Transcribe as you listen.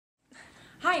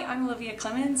Hi, I'm Olivia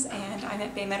Clemens, and I'm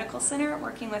at Bay Medical Center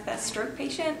working with a stroke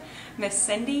patient, Miss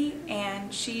Cindy,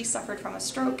 and she suffered from a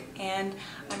stroke, and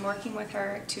I'm working with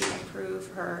her to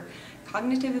improve her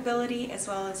cognitive ability as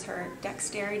well as her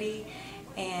dexterity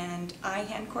and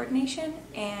eye-hand coordination.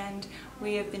 And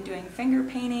we have been doing finger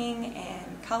painting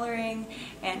and coloring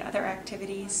and other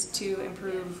activities to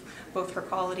improve both her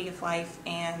quality of life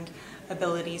and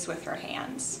abilities with her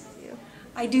hands.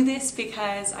 I do this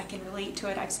because I can relate to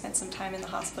it. I've spent some time in the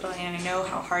hospital and I know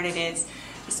how hard it is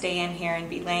to stay in here and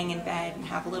be laying in bed and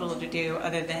have little to do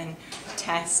other than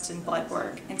tests and blood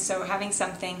work. And so having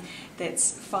something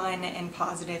that's fun and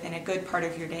positive and a good part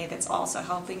of your day that's also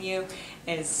helping you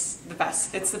is the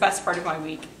best. It's the best part of my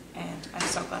week, and I'm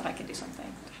so glad I could do something.